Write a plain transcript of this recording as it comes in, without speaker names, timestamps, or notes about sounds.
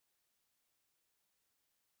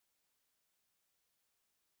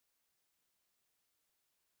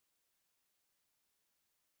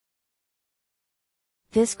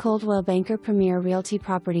This Coldwell Banker Premier Realty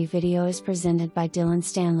property video is presented by Dylan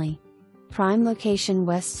Stanley. Prime location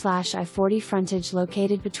west/I-40 frontage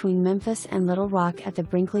located between Memphis and Little Rock at the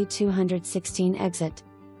Brinkley 216 exit.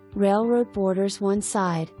 Railroad borders one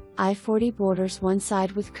side, I-40 borders one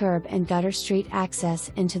side with curb and gutter street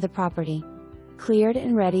access into the property. Cleared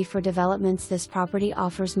and ready for developments, this property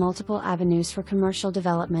offers multiple avenues for commercial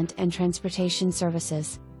development and transportation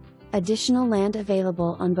services. Additional land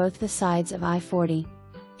available on both the sides of I-40.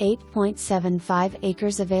 8.75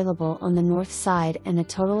 acres available on the north side and a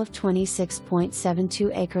total of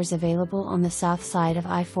 26.72 acres available on the south side of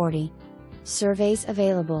I-40. Surveys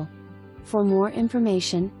available. For more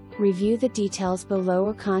information, review the details below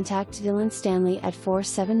or contact Dylan Stanley at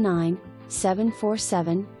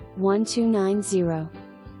 479-747-1290.